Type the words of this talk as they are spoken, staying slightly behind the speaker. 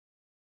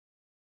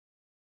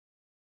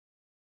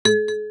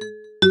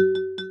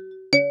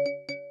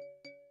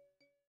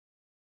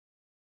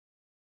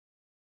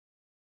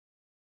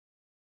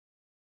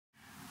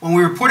When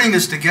we were putting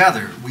this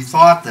together, we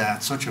thought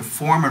that such a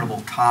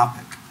formidable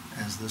topic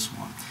as this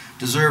one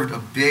deserved a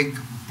big,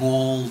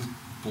 bold,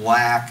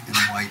 black and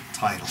white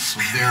title. So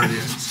there it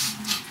is.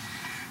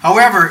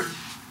 However,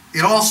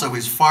 it also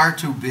is far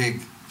too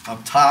big a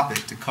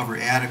topic to cover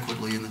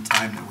adequately in the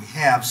time that we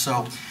have.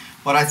 So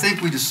what I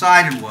think we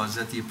decided was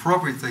that the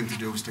appropriate thing to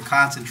do was to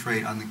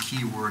concentrate on the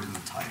key word in the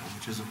title,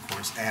 which is, of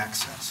course,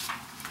 access.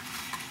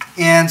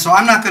 And so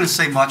I'm not going to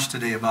say much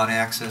today about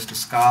access to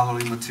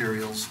scholarly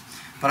materials,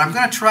 but I'm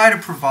going to try to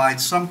provide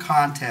some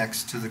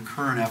context to the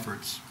current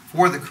efforts,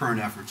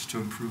 to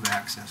improve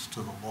access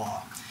to the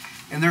law.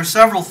 And there are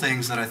several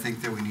things that I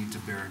think that we need to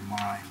bear in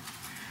mind.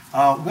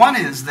 One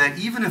is that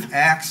even if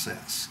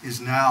access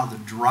is now the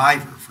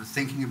driver for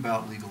thinking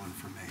about legal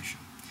information,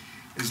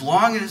 as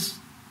long as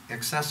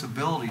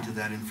accessibility to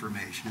that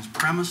information is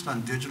premised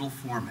on digital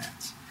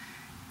formats,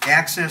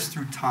 access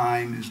through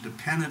time is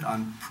dependent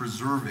on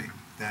preserving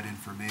that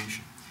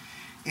information.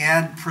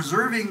 And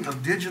preserving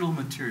of digital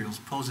materials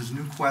poses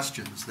new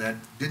questions that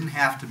didn't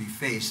have to be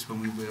faced when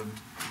we lived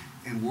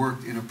and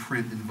worked in a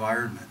print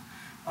environment.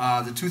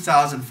 The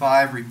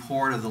 2005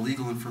 report of the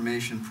Legal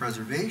Information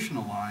Preservation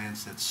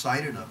Alliance that's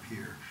cited up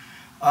here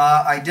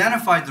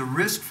identified the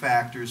risk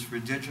factors for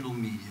digital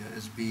media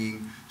as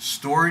being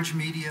storage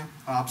media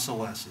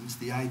obsolescence,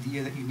 the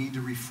idea that you need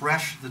to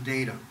refresh the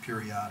data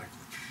periodically.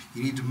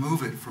 You need to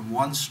move it from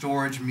one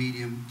storage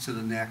medium to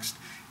the next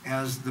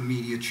as the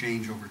media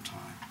change over time.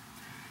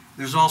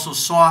 There's also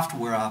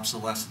software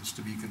obsolescence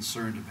to be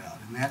concerned about,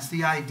 and that's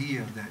the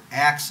idea that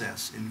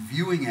access and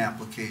viewing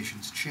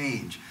applications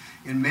change,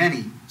 and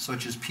many,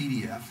 such as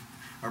PDF,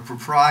 are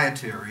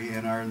proprietary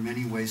and are in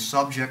many ways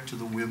subject to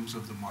the whims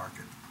of the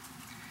market.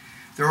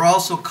 There are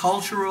also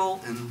cultural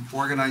and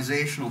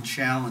organizational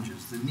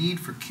challenges, the need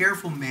for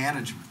careful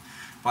management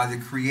by the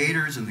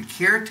creators and the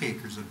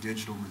caretakers of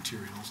digital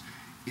materials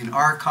in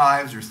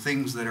archives or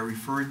things that are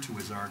referred to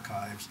as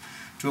archives,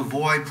 to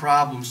avoid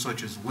problems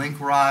such as link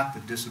rot,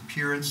 the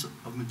disappearance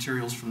of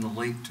materials from the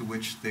link to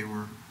which they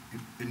were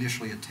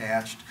initially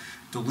attached,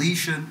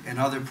 deletion, and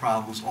other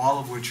problems, all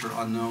of which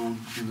are unknown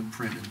in the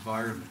print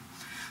environment.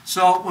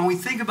 So when we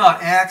think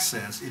about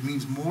access, it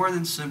means more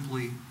than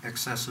simply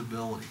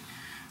accessibility.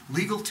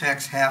 Legal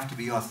texts have to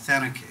be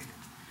authenticated.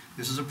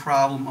 This is a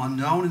problem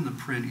unknown in the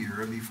print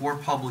era before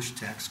published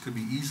texts could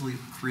be easily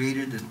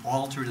created and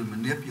altered and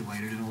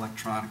manipulated in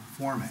electronic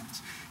formats.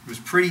 It was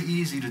pretty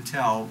easy to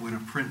tell when a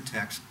print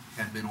text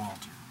had been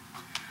altered.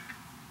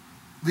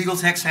 Legal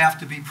texts have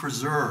to be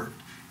preserved.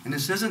 And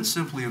this isn't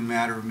simply a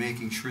matter of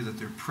making sure that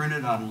they're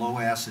printed on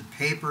low-acid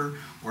paper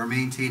or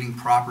maintaining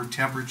proper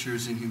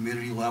temperatures and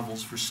humidity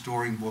levels for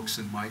storing books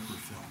in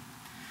microfilm.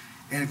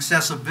 In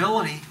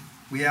accessibility,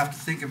 we have to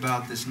think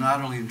about this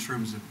not only in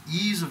terms of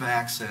ease of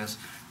access,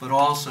 but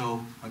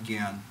also,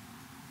 again,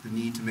 the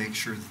need to make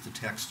sure that the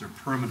texts are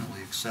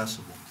permanently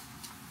accessible.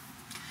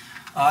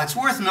 It's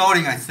worth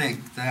noting, I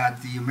think,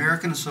 that the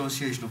American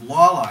Association of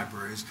Law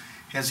Libraries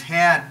has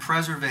had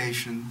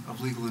preservation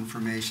of legal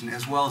information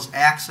as well as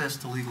access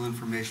to legal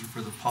information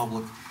for the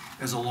public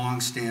as a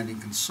long-standing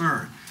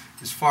concern.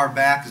 As far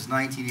back as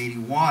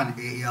 1981,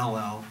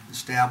 AALL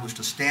established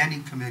a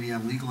standing committee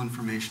on legal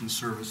information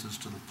services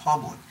to the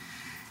public.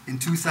 In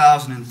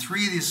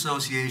 2003, the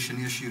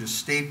association issued a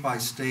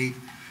state-by-state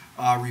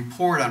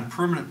report on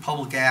permanent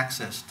public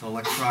access to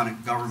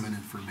electronic government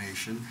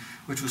information,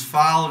 which was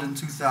followed in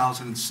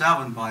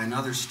 2007 by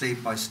another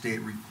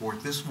state-by-state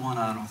report, this one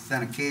on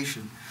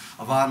authentication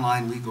of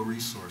online legal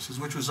resources,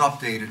 which was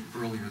updated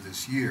earlier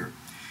this year.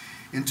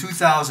 In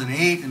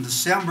 2008, in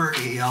December,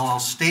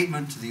 AALL's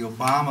statement to the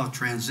Obama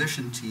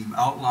transition team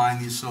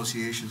outlined the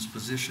association's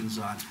positions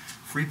on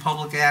free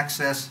public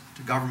access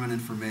to government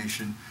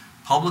information,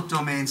 public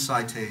domain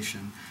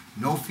citation,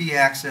 no fee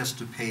access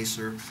to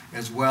PACER,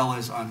 as well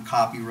as on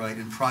copyright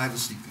and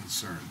privacy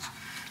concerns.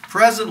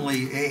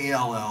 Presently,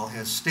 AALL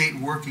has state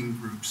working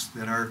groups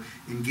that are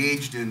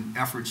engaged in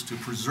efforts to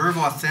preserve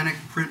authentic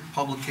print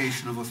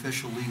publication of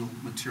official legal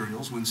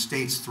materials when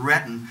states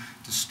threaten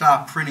to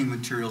stop printing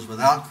materials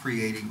without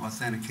creating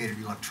authenticated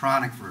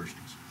electronic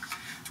versions.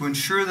 To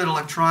ensure that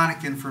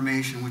electronic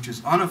information which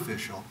is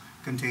unofficial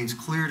contains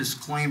clear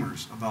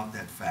disclaimers about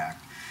that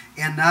fact,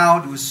 and now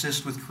to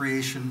assist with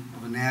creation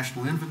of a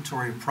national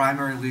inventory of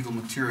primary legal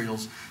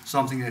materials,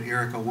 something that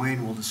Erica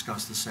Wayne will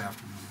discuss this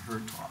afternoon in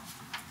her talk.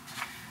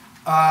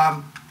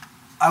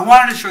 I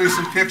wanted to show you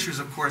some pictures,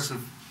 of course,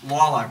 of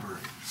law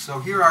librarians. So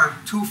here are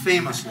two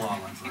famous law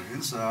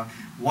librarians,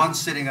 one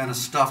sitting on a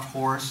stuffed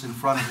horse in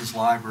front of his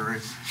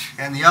library,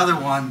 and the other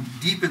one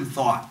deep in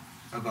thought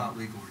about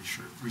legal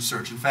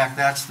research. In fact,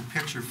 that's the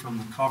picture from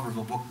the cover of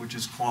a book which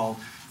is called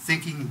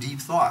Thinking Deep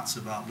Thoughts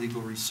About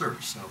Legal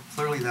Research. So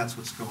clearly that's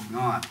what's going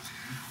on.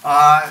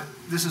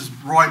 This is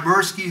Roy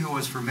Mirsky, who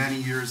was for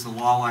many years the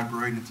law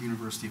librarian at the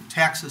University of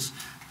Texas.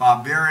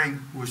 Bob Baring,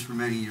 who was for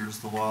many years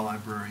the law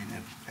librarian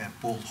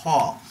at Bolt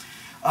Hall.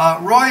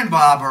 Roy and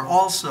Bob are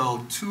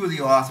also two of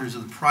the authors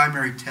of the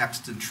primary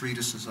texts and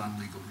treatises on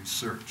legal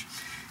research.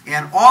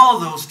 And all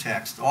of those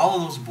texts, all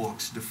of those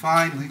books,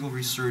 define legal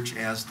research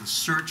as the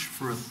search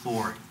for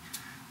authority.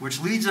 which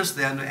leads us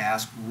then to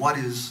ask, what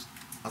is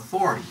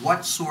authority?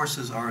 What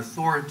sources are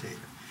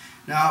authoritative?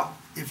 Now,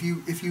 if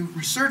you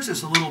research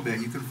this a little bit,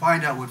 you can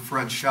find out what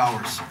Fred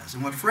Schauer says.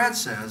 And what Fred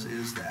says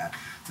is that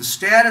the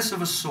status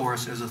of a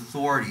source as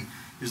authority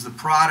is the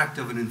product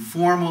of an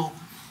informal,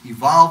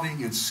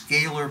 evolving, and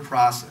scalar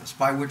process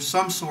by which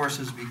some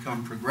sources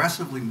become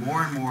progressively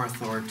more and more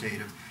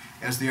authoritative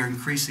as they are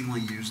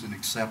increasingly used and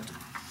accepted.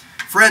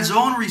 Fred's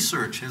own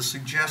research has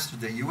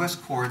suggested that U.S.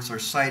 courts are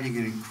citing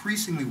an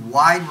increasingly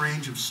wide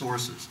range of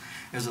sources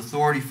as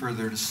authority for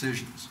their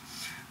decisions.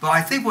 But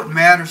I think what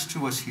matters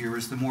to us here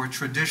is the more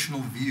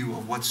traditional view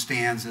of what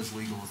stands as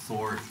legal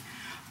authority.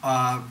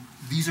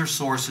 These are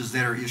sources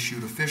that are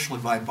issued officially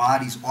by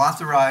bodies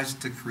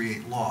authorized to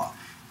create law.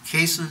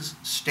 Cases,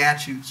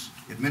 statutes,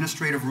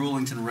 administrative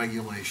rulings, and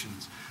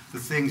regulations, the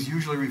things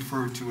usually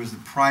referred to as the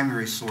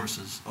primary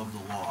sources of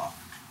the law.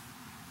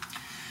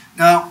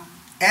 Now,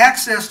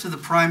 access to the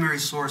primary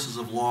sources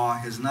of law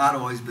has not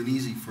always been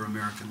easy for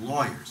American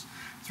lawyers.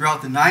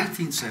 Throughout the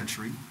 19th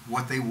century,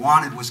 what they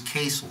wanted was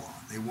case law.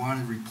 They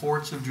wanted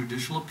reports of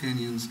judicial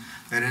opinions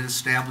that had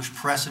established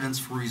precedents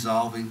for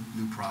resolving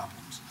new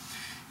problems.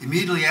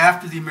 Immediately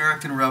after the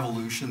American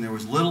Revolution, there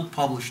was little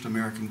published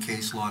American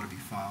case law to be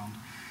found,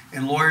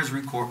 and lawyers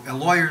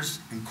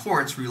and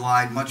courts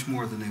relied much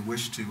more than they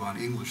wished to on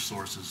English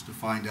sources to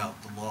find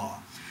out the law.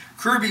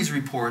 Kirby's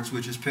reports,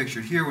 which is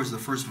pictured here, was the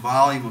first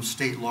volume of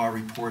state law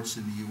reports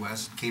in the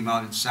U.S. It came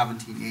out in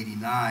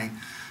 1789.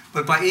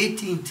 But by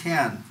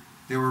 1810,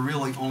 there were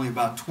really only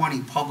about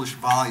 20 published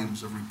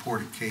volumes of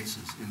reported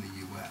cases in the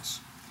U.S.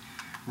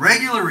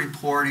 Regular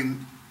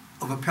reporting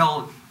of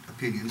appellate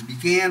opinions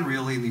began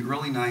really in the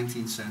early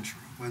 19th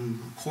century, when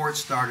the courts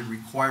started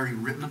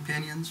requiring written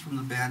opinions from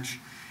the bench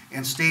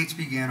and states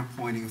began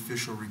appointing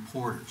official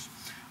reporters.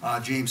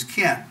 James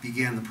Kent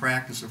began the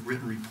practice of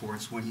written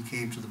reports when he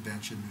came to the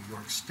bench in New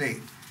York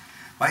State.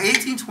 By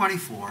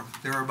 1824,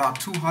 there were about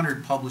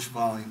 200 published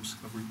volumes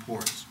of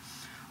reports.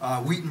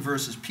 Wheaton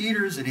versus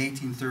Peters in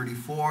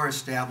 1834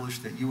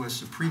 established that U.S.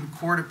 Supreme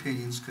Court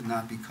opinions could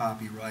not be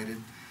copyrighted.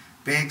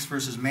 Banks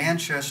versus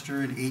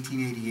Manchester in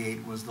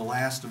 1888 was the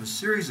last of a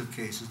series of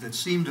cases that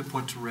seemed to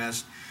put to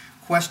rest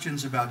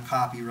questions about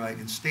copyright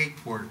in state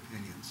court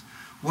opinions.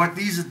 What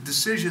these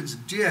decisions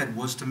did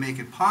was to make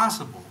it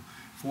possible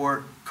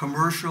for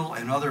commercial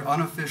and other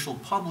unofficial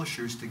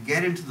publishers to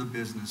get into the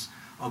business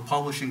of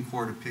publishing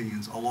court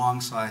opinions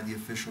alongside the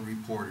official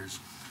reporters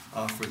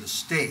for the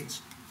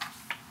states.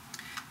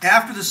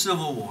 After the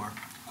Civil War,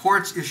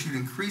 courts issued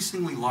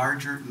increasingly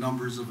larger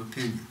numbers of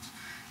opinions,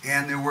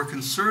 and there were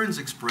concerns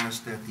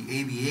expressed at the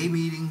ABA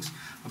meetings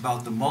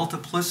about the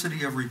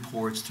multiplicity of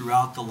reports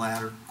throughout the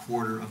latter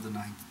quarter of the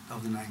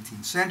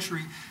 19th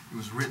century. It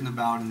was written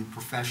about in the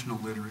professional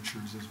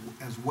literatures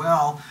as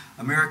well.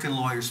 American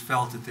lawyers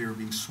felt that they were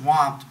being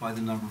swamped by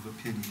the number of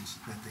opinions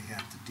that they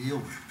had to deal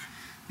with.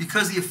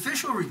 Because the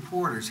official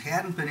reporters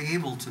hadn't been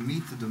able to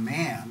meet the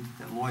demand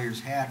that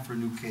lawyers had for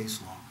new case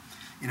law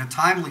in a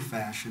timely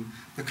fashion,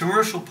 the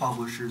commercial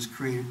publishers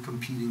created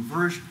competing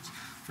versions.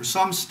 For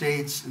some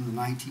states in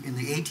the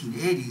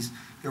 1880s,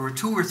 there were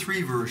 2 or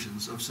 3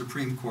 versions of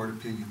Supreme Court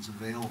opinions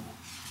available.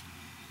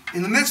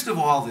 In the midst of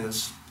all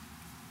this,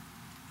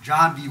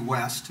 John B.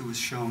 West, who is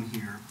shown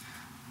here,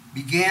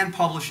 began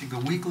publishing a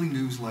weekly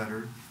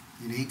newsletter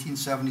in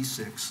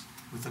 1876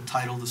 with the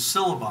title The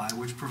Syllabi,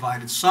 which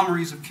provided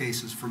summaries of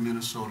cases for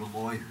Minnesota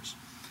lawyers.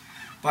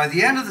 By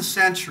the end of the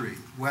century,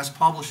 West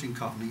Publishing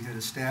Company had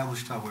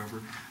established,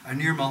 however, a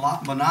near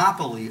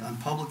monopoly on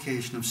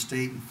publication of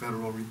state and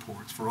federal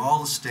reports for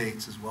all the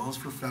states as well as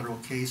for federal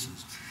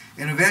cases,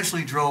 and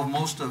eventually drove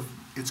most of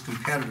its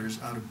competitors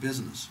out of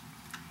business.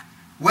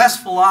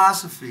 West's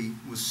philosophy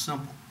was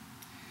simple.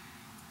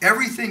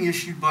 Everything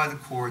issued by the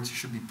courts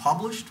should be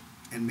published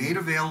and made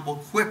available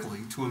quickly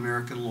to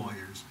American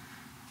lawyers,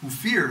 who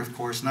feared, of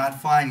course,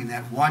 not finding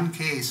that one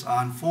case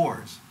on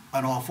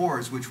all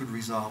fours which would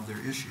resolve their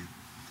issue.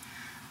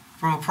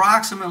 From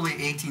approximately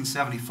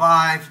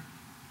 1875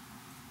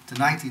 to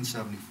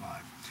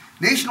 1975,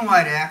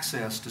 nationwide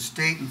access to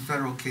state and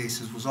federal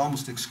cases was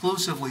almost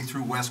exclusively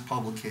through West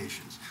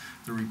publications,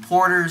 the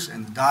reporters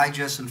and the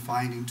digests and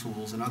finding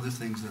tools and other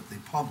things that they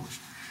published.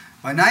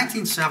 By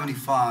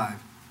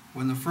 1975,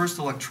 when the first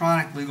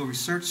electronic legal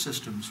research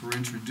systems were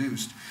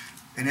introduced,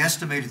 an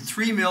estimated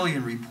 3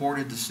 million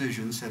reported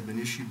decisions had been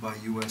issued by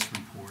U.S.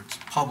 reports,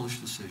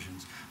 published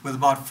decisions, with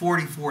about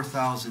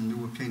 44,000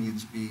 new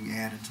opinions being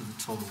added to the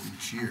total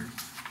each year.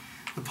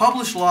 The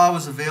published law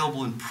was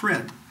available in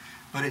print,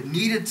 but it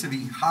needed to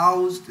be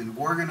housed and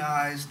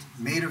organized,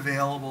 made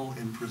available,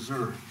 and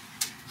preserved.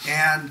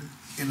 And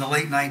in the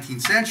late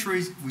 19th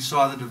century, we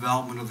saw the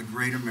development of the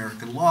great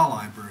American law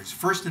libraries,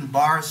 first in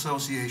bar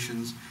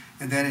associations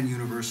and then in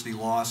university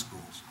law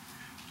schools.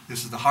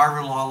 This is the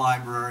Harvard Law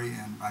Library,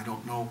 and I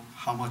don't know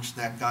how much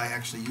that guy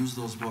actually used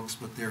those books,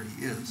 but there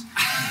he is.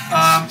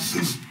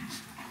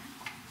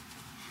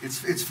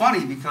 It's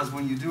funny because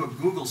when you do a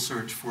Google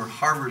search for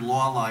Harvard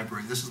Law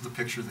Library, this is the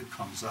picture that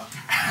comes up.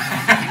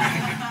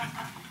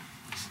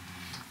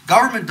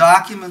 Government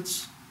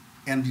documents,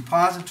 and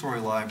depository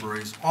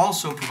libraries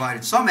also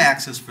provided some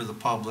access for the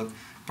public,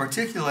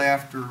 particularly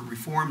after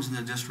reforms in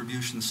the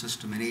distribution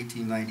system in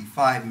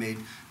 1895 made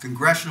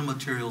congressional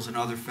materials and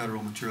other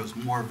federal materials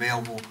more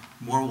available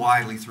more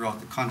widely throughout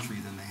the country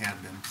than they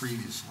had been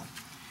previously.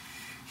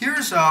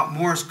 Here's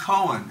Morris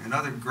Cohen,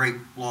 another great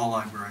law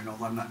librarian,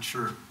 although I'm not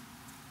sure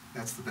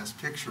that's the best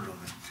picture of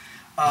it,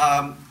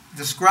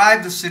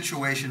 described the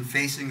situation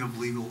facing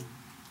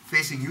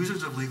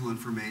users of legal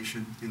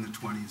information in the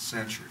 20th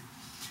century.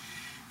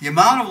 The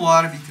amount of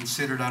law to be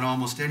considered on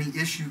almost any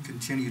issue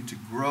continued to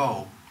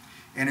grow,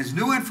 and as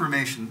new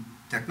information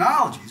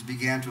technologies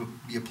began to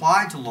be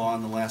applied to law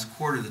in the last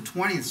quarter of the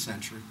 20th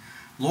century,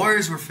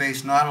 lawyers were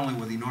faced not only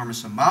with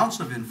enormous amounts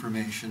of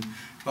information,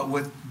 but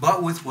with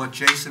what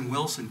Jason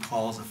Wilson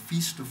calls a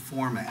feast of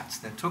formats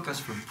that took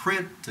us from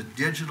print to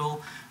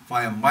digital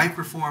via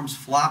microforms,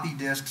 floppy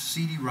disks,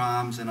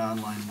 CD-ROMs, and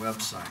online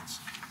websites.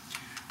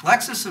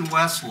 Lexis and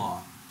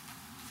Westlaw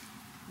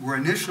were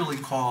initially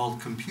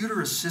called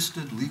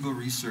computer-assisted legal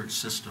research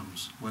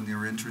systems when they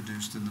were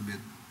introduced in the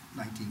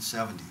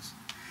mid-1970s.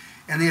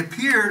 And they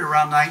appeared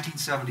around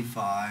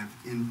 1975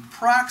 in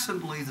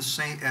approximately the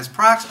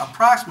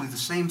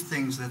same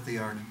things that they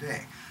are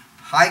today.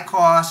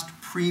 High-cost,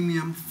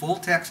 premium,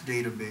 full-text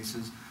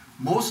databases,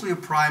 mostly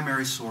of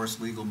primary source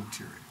legal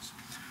materials.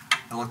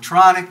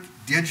 Electronic,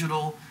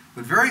 digital,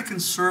 but very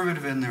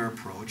conservative in their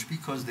approach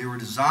because they were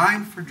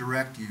designed for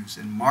direct use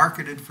and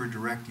marketed for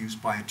direct use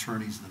by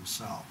attorneys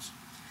themselves.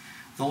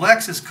 The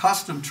Lexis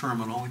Custom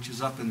Terminal, which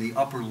is up in the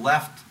upper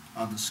left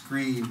on the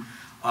screen,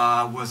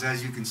 was,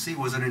 as you can see,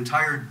 was an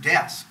entire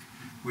desk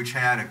which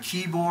had a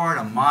keyboard,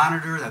 a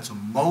monitor, that's a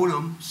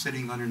modem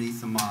sitting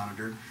underneath the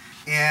monitor,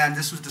 and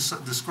this was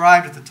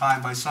described at the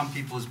time by some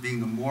people as being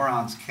the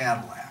moron's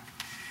Cadillac.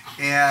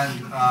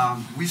 And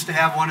we used to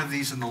have one of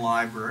these in the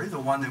library. The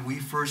one that we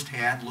first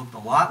had looked a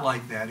lot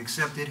like that,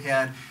 except it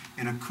had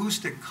an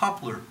acoustic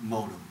coupler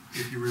modem,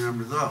 if you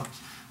remember those.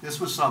 This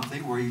was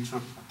something where you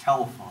took a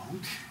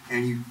telephone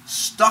and you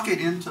stuck it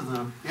into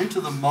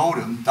the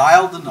modem,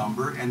 dialed the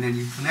number, and then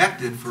you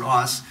connected, for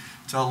us,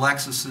 to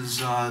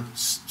Lexis's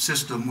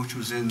system, which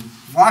was in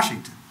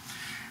Washington.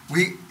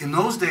 We, in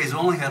those days,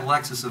 only had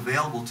Lexis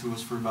available to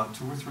us for about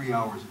 2 or 3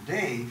 hours a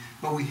day,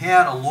 but we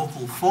had a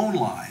local phone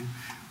line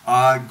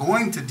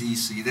going to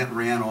DC that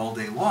ran all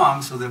day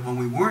long, so that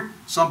when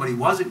somebody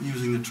wasn't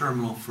using the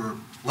terminal for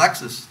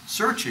Lexis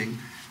searching,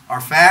 our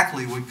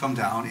faculty would come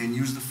down and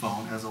use the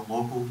phone as a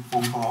local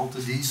phone call to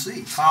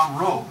DC. Tom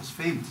Rowe was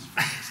famous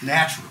for this,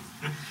 naturally.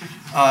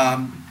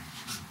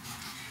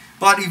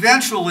 But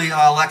eventually,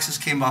 Lexis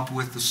came up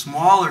with the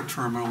smaller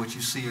terminal, which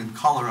you see in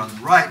color on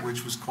the right,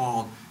 which was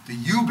called the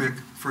Ubic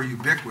for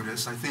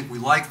ubiquitous. I think we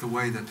like the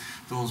way that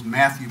those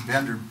Matthew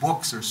Bender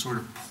books are sort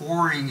of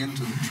pouring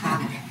into the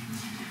terminal.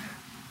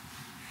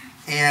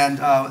 And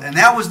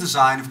that was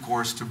designed, of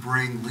course, to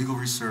bring legal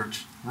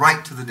research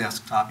right to the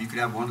desktop. You could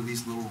have one of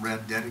these little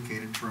red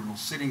dedicated terminals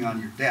sitting on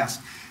your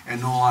desk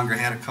and no longer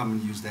had to come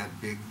and use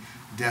that big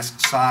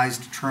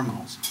desk-sized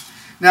terminals.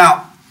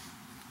 Now,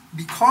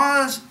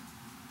 because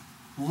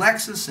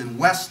Lexis and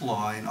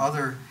Westlaw and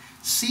other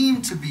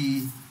seem to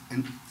be,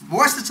 and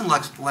Lexis and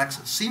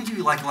Lexis seem to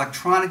be like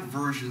electronic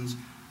versions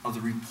of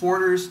the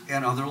Reporters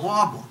and other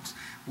law books.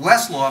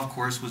 Westlaw, of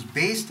course, was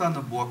based on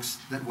the books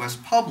that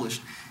West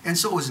published, and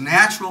so it was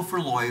natural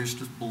for lawyers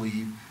to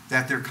believe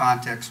that their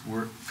contents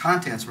were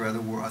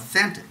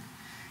authentic.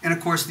 And of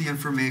course, the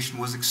information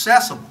was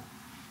accessible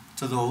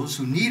to those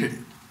who needed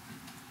it,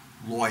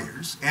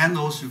 lawyers, and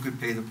those who could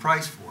pay the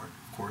price for it,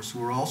 of course, who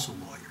were also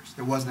lawyers.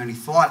 There wasn't any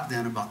thought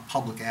then about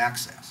public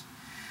access.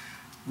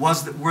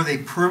 Were they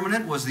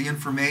permanent? Was the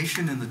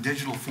information in the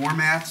digital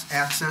formats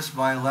accessed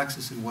via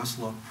Lexis and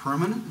Westlaw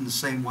permanent in the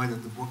same way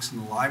that the books in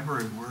the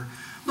library were?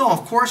 No,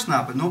 of course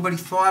not, but nobody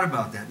thought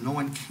about that. No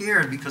one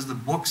cared because the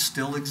books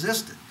still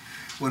existed.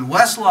 When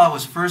Westlaw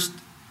was first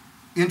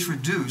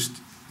introduced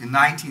in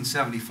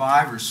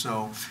 1975 or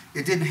so,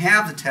 it didn't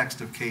have the text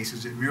of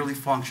cases. It merely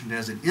functioned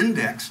as an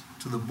index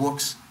to the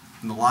books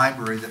in the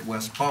library that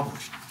West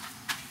published.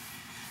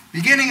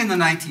 Beginning in the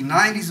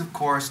 1990s, of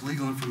course,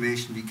 legal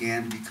information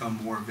began to become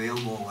more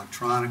available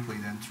electronically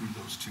than through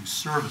those two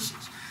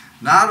services,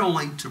 not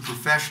only to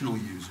professional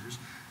users,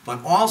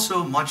 but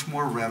also much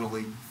more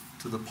readily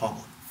to the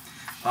public.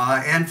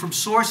 And from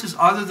sources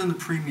other than the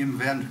premium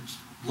vendors,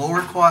 lower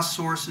cost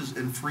sources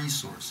and free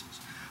sources.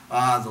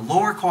 The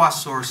lower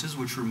cost sources,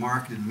 which were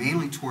marketed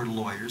mainly toward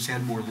lawyers,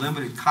 had more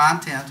limited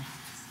content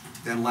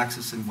than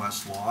Lexis and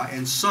Westlaw,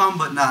 and some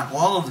but not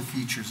all of the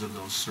features of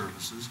those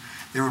services.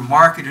 They were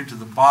marketed to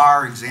the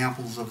bar.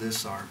 Examples of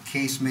this are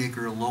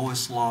Casemaker,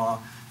 Lois Law,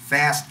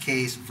 Fast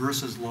Case,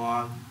 Versus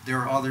Law. There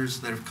are others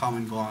that have come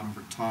and gone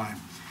over time.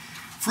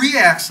 Free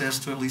access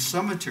to at least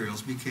some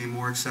materials became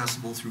more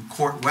accessible through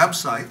court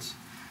websites,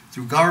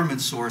 through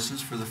government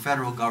sources for the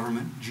federal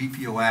government,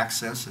 GPO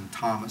Access and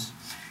Thomas,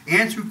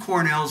 and through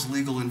Cornell's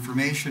Legal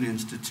Information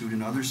Institute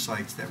and other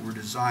sites that were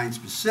designed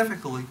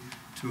specifically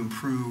to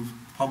improve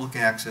public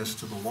access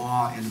to the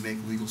law and to make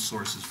legal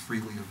sources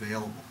freely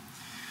available.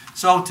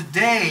 So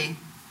today,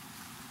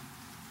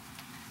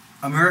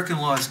 American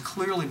law is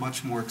clearly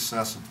much more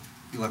accessible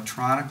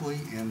electronically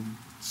and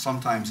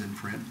sometimes in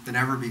print than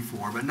ever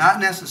before, but not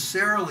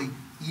necessarily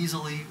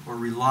easily or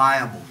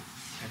reliably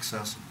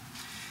accessible.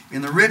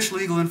 In the rich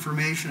legal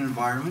information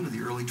environment of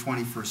the early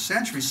 21st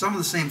century, some of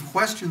the same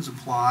questions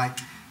apply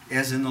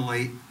as in the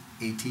late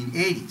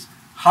 1880s.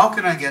 How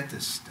can I get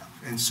this stuff?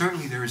 And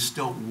certainly there is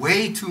still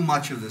way too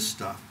much of this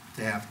stuff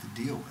to have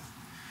to deal with.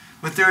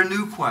 But there are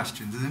new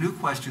questions, and the new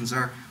questions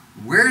are,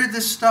 where did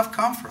this stuff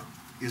come from?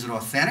 Is it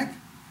authentic?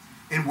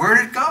 And where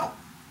did it go?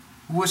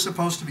 Who was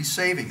supposed to be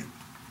saving it?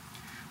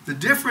 The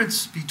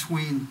difference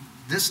between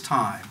this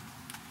time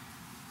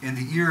and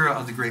the era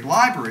of the great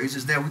libraries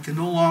is that we can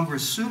no longer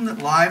assume that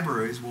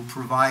libraries will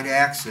provide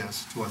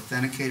access to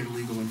authenticated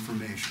legal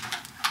information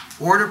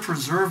or to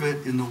preserve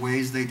it in the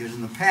ways they did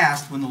in the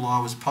past when the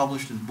law was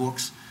published in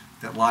books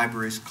that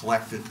libraries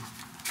collected,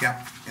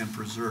 kept, and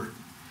preserved.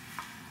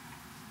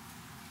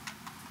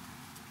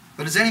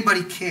 But does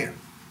anybody care?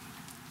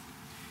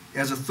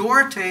 As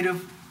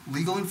authoritative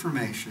legal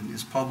information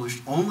is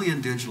published only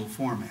in digital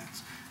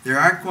formats, there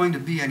aren't going to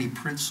be any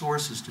print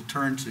sources to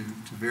turn to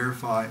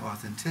verify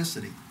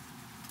authenticity.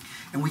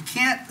 And we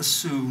can't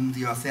assume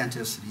the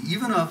authenticity,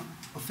 even of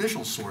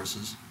official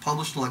sources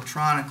published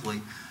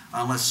electronically,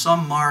 unless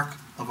some mark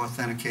of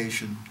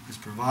authentication is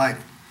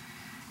provided.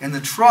 And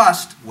the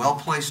trust,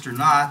 well-placed or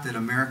not, that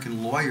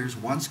American lawyers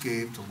once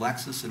gave to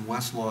Lexis and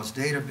Westlaw's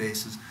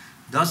databases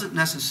doesn't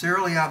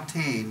necessarily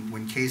obtain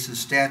when cases,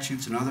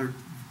 statutes, and other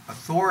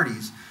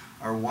authorities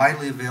are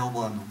widely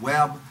available on the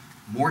web,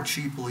 more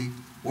cheaply,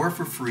 or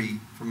for free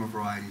from a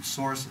variety of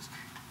sources.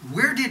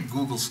 Where did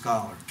Google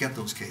Scholar get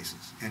those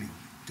cases anyway?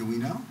 Do we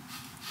know?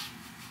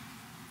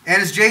 And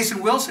as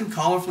Jason Wilson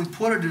colorfully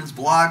put it in his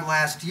blog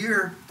last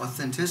year,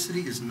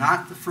 authenticity is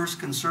not the first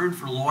concern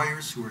for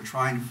lawyers who are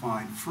trying to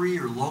find free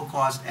or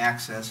low-cost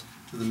access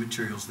to the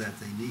materials that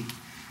they need.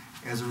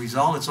 As a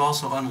result, it's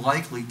also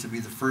unlikely to be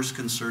the first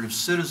concern of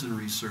citizen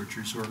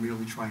researchers who are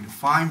merely trying to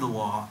find the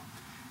law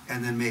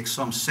and then make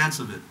some sense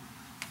of it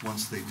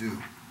once they do.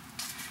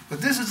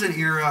 But this is an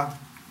era,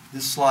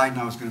 this slide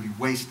now is going to be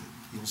wasted.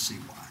 You'll see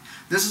why.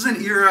 This is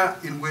an era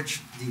in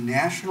which the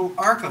National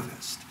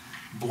Archivist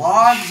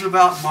blogs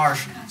about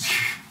Martians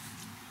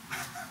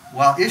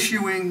while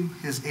issuing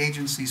his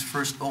agency's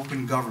first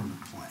open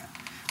government plan,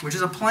 which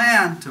is a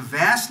plan to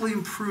vastly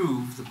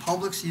improve the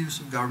public's use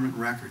of government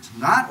records,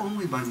 not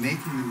only by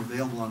making them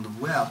available on the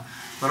web,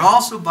 but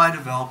also by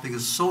developing a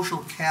social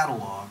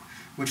catalog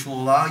which will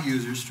allow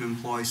users to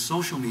employ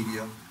social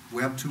media,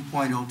 Web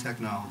 2.0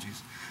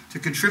 technologies, to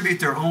contribute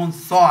their own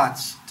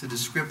thoughts to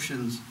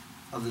descriptions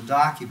of the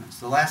documents.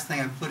 The last thing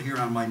I put here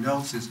on my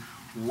notes is,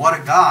 what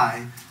a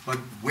guy, but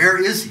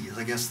where is he, is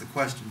I guess the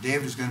question.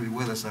 David is going to be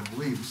with us, I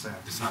believe, this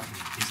afternoon. It's not,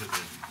 he's at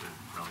the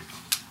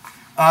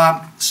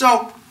rally.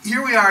 So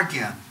here we are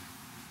again.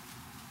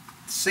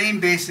 Same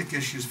basic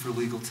issues for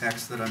legal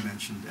text that I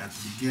mentioned at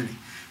the beginning.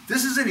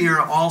 This is an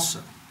era also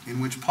in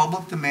which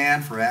public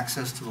demand for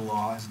access to the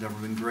law has never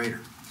been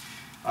greater.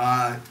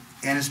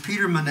 And as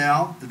Peter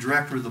Manel, the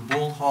director of the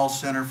Bold Hall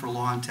Center for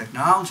Law and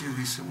Technology,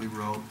 recently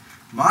wrote,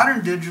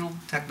 modern digital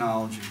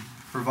technology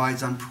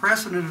provides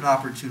unprecedented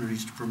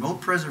opportunities to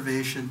promote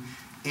preservation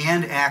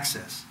and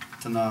access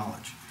to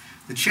knowledge.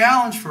 The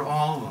challenge for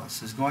all of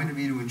us is going to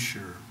be to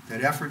ensure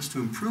that efforts to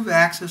improve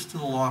access to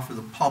the law for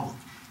the public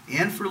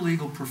and for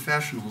legal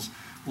professionals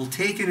will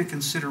take into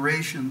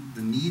consideration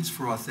the needs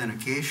for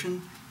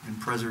authentication and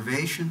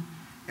preservation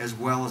as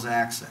well as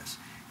access.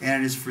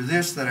 And it is for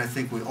this that I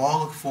think we all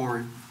look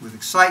forward with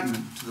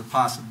excitement to the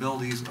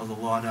possibilities of the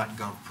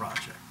Law.Gov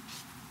project.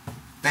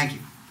 Thank you.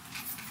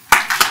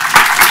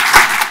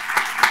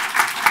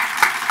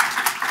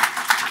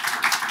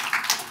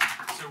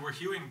 So we're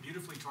hewing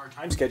beautifully to our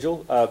time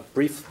schedule.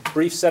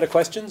 Brief set of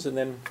questions, and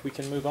then we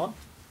can move on.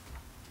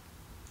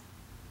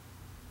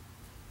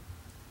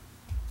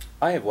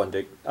 I have one,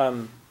 Dick.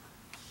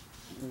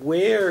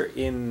 Where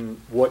in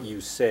what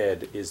you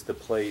said is the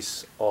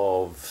place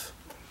of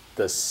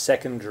the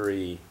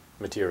secondary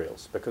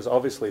materials? Because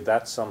obviously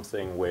that's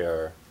something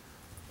where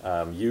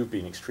you've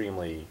been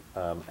extremely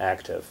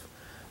active.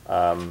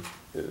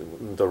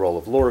 The role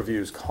of law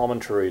reviews,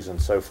 commentaries,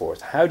 and so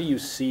forth. How do you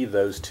see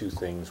those two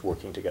things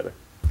working together?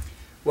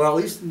 Well,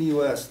 at least in the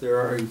U.S., there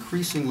are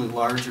increasingly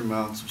large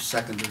amounts of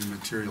secondary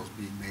materials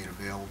being made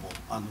available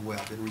on the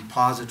web in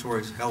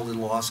repositories held in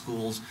law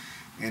schools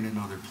and in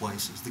other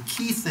places. The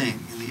key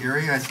thing in the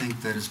area I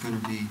think that is going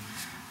to be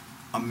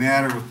a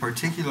matter of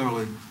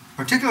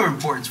particular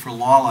importance for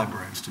law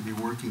librarians to be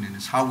working in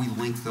is how we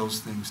link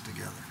those things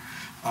together.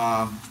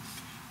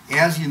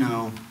 As you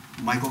know,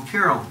 Michael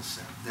Carroll has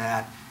said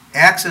that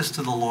access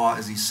to the law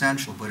is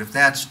essential, but if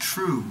that's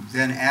true,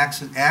 then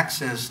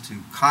access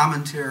to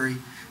commentary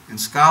and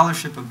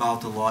scholarship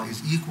about the law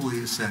is equally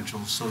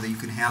essential so that you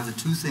can have the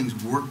two things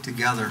work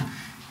together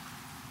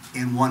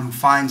and one who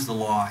finds the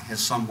law has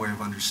some way of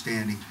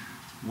understanding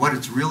what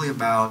it's really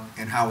about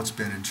and how it's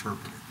been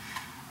interpreted.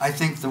 I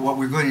think that what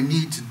we're going to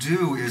need to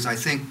do is, I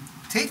think,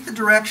 take the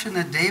direction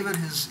that David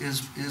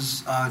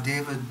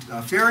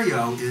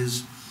Ferriero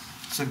is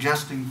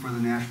suggesting for the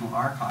National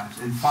Archives,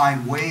 and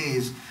find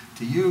ways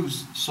to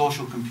use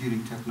social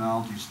computing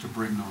technologies to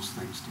bring those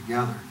things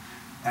together.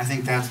 I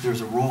think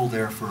there's a role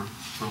there for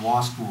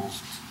law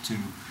schools to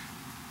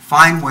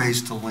find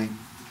ways to link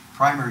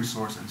primary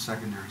source and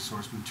secondary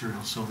source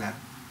material so that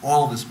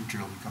all of this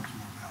material becomes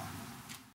more valuable.